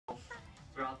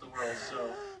throughout the world. So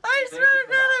I swear to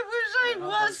God, I wish I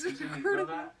help us was continue to recording.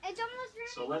 grow that. It's almost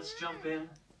ready. So let's jump in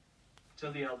to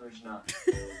the Eldredge knot.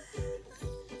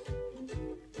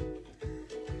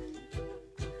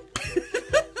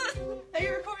 Are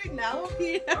you recording now?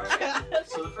 Yeah. Alright,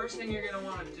 so the first thing you're going to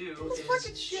want to do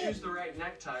fucking is shit. choose the right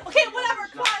necktie. for Okay, the whatever,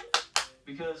 Eldredge come knot. on.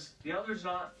 Because the Eldredge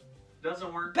knot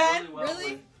doesn't work Ben, really well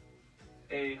really? with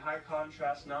a high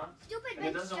contrast knot. Stupid And it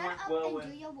bitch, doesn't shut work up well and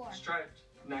with do your work. striped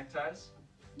neckties.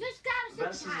 Just grab The a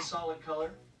best zip is a tie. solid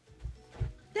color.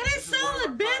 That This is is one of our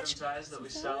solid, bottom bitch. ties that we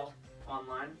sell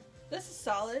online. This is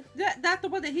solid. That's the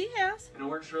one that he has. And it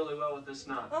works really well with this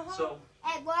knot. Uh-huh. So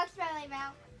It works really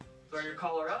well. throw your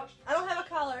collar up, I don't have a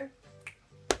collar.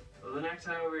 throw the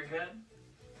necktie over your head,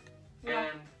 Yeah.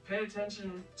 and pay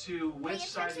attention to which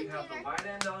side you have the wide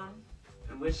end on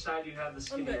and which side you have the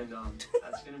skinny good. end on.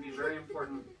 That's going to be very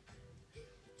important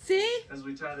See? as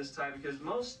we tie this tie, because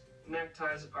most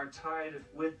neckties are tied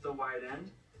with the wide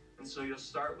end, and so you'll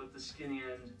start with the skinny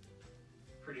end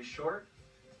pretty short.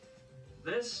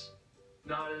 This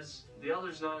knot is, the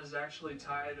Eldredge knot is actually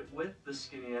tied with the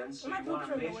skinny end, so My you want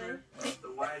to boobs are in the measure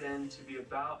the wide end to be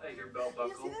about at your belt You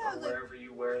buckle see that? or wherever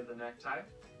you wear the necktie.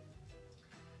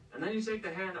 And then you take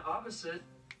the hand opposite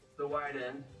the wide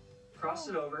end, cross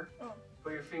it over, Oh.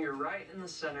 put your finger right in the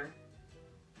center,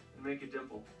 and make a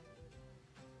dimple.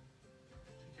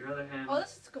 Take your other hand, Oh,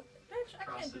 this is cool. Bitch, I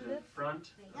cross can't do it in this.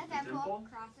 front Let of that the fall dimple,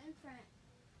 across in front.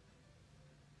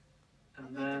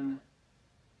 and then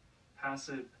pass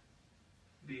it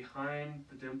behind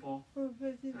the dimple.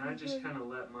 And I just kind of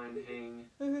let mine hang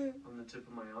on the tip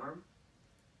of my arm,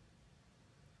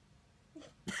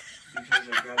 because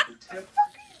I grab the tip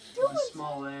of the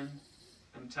small end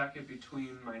and tuck it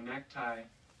between my necktie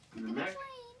and the neck.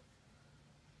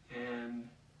 And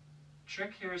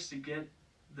trick here is to get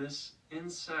this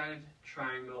inside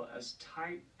triangle as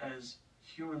tight as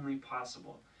humanly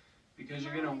possible, because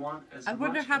you're going to want as I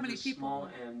wonder much how of many the people small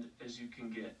end as you can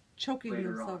get. Choking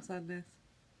later themselves on this.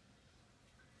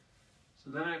 So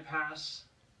then I pass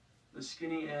the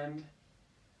skinny end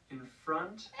in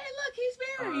front Hey, look, he's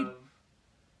married. of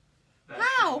that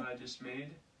How? triangle I just made.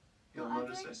 You'll Well,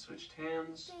 notice I switched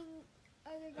hands,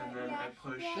 and then I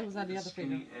push It was on the the other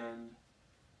skinny end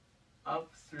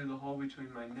up through the hole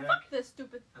between my neck Fuck this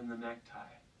stupid and the necktie.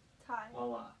 tie.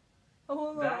 Voila.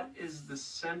 Oh, That is the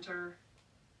center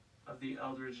of the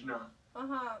Eldredge knot.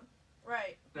 Uh-huh.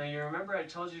 Right. Now you remember I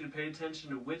told you to pay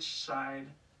attention to which side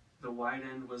the wide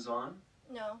end was on?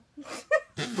 No.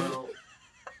 Well,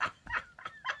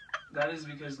 that is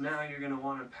because now you're going to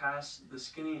want to pass the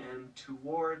skinny end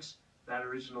towards that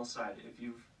original side. If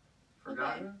you've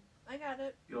forgotten, I got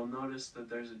it. you'll notice that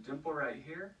there's a dimple right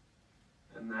here,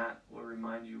 and that will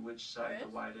remind you which side the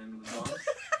wide end was on.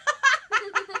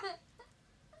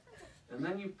 And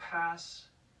then you pass,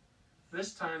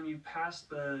 this time you pass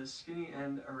the skinny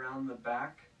end around the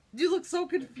back. You look so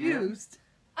confused.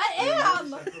 And I notice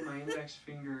am! I put my index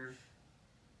finger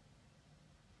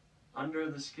under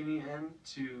the skinny end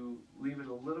to leave it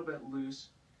a little bit loose,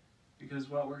 because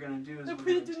what we're going to do is I we're put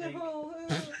going it to in the take hole.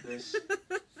 this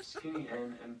skinny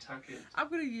end and tuck it I'm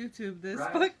gonna YouTube this.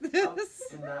 right Fuck up this.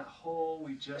 in that hole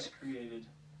we just created.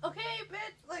 Okay,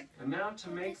 bitch. Like, And now to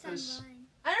make this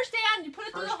I understand. You put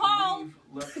it through first the hole. weave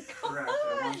look Come correct,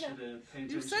 I want on. you to pay attention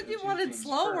You said to you two wanted things.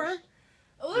 slower. First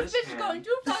Oh, this This bitch is going hand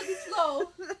too fucking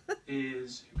slow.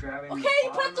 is grabbing Okay, the you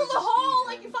put bottom it through of the hole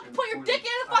skinny like you end fucking and put your point dick it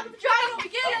in a fucking tight vagina. We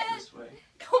up get it. this way.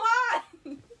 Come on.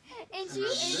 And And she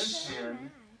then is this so hand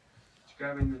mad. is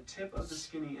grabbing the tip of the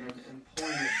skinny end and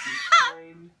pulling it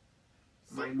behind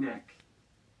my neck.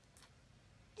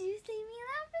 Do you see me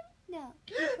laughing? No.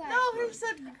 No, he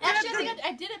said Actually, grab I the,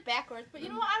 I did it backwards, but you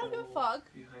know what? I don't give a fuck.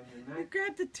 Behind your you neck,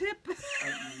 grab the tip.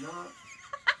 tighten the knot,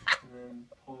 and then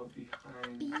pull it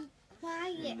behind Be your quiet. I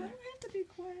neck. don't have to be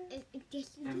quiet.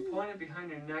 Just And do. pulling it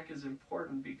behind your neck is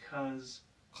important because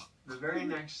the very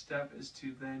next step is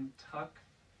to then tuck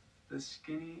the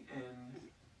skinny end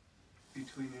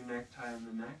between your necktie and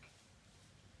the neck.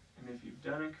 And if you've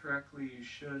done it correctly, you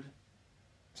should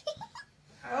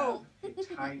have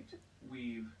a tight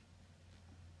weave.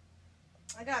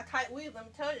 I got a tight weave, let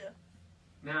me tell you.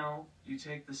 Now, you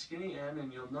take the skinny end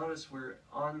and you'll notice we're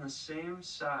on the same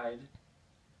side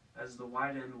as the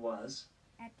wide end was.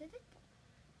 After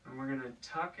the And we're going to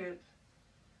tuck it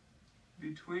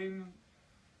between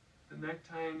the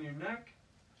necktie and your neck.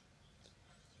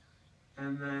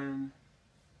 And then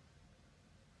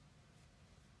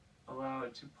allow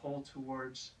it to pull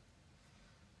towards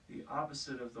the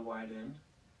opposite of the wide end.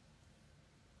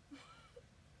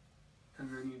 And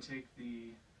then you take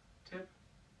the tip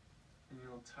and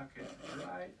you'll tuck it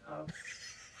right up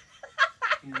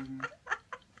in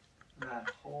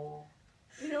that whole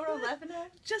You know what I'm laughing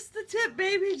at? Just the tip,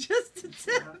 baby. Just the tip.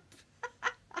 strap.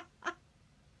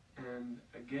 And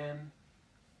again,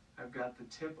 I've got the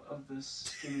tip of this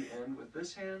skinny end with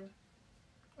this hand.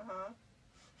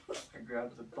 I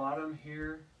grab the bottom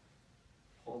here,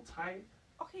 pull tight,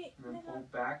 Okay. and then nigga. pull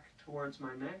back towards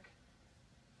my neck.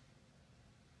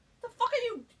 The fuck are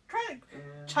you trying to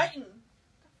And tighten?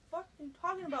 The fuck are you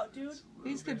talking about, dude? it's a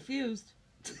little He's bit confused.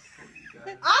 difficult, you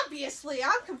guys. Obviously,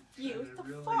 I'm confused. And The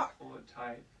really fuck? pull it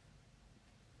tight.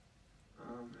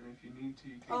 And if you need to,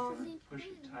 you can Oh. kind of push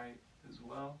it tight as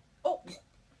well. Oh.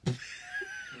 And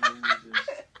then you just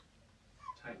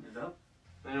tighten it up.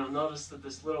 Then you'll notice that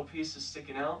this little piece is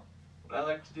sticking out. What I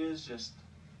like to do is just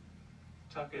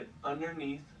tuck it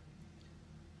underneath.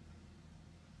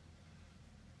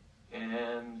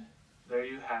 And there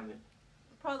you have it.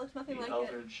 Probably looks nothing The like it.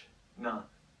 Eldredge knot.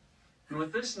 And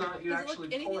with this knot, you Does it look actually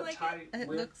anything pull it like it? tight It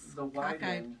with looks the wide cockeyed.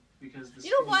 end because the You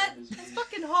know skinny what? end is It's used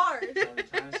fucking hard. to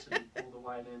tie, so you pull the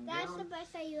wide end That's the down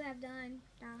best that you have done.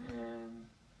 and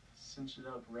cinch it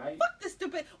up right. Fuck this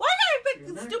stupid. Why did I pick Your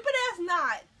this neck. stupid ass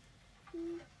knot?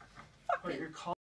 Fuck Put it. your collar